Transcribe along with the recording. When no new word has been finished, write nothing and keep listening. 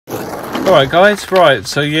Alright guys, right,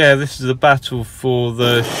 so yeah, this is the battle for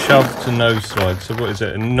the shove to nose slide. So what is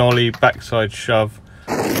it, a nollie backside shove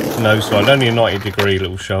to nose slide, only a 90-degree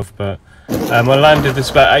little shove, but I landed this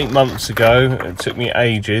about 8 months ago. It took me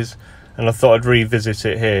ages and I thought I'd revisit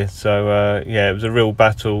it here. So yeah, it was a real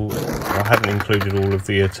battle. I haven't included all of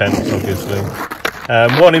the attempts obviously.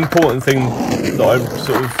 One important thing that I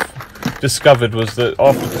sort of discovered was that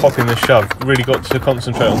after popping the shove, really got to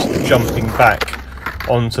concentrate on sort of jumping back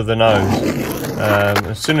onto the nose.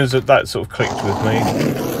 As soon as that sort of clicked with me,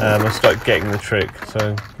 I started getting the trick.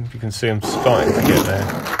 So you can see I'm starting to get there.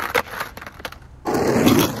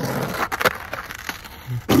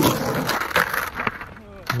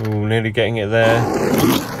 Ooh, nearly getting it there.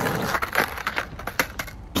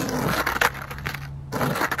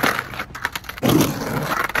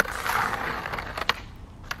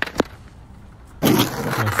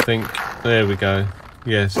 I think, there we go.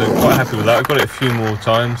 Yeah, so quite happy with that. I got it a few more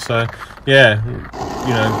times, so yeah,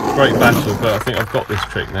 you know, great battle, but I think I've got this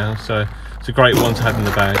trick now, so it's a great one to have in the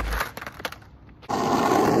bag.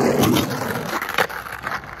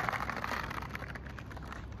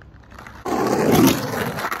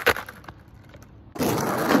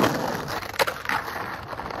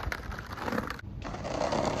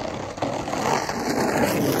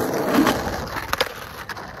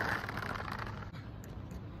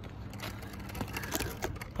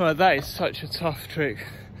 Right, that is such a tough trick.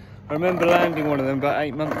 I remember landing one of them about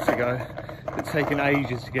 8 months ago. It's taken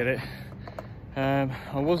ages to get it. I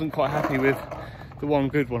wasn't quite happy with the one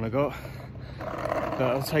good one I got, but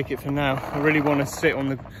I'll take it for now. I really want to sit on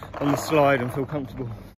the slide and feel comfortable.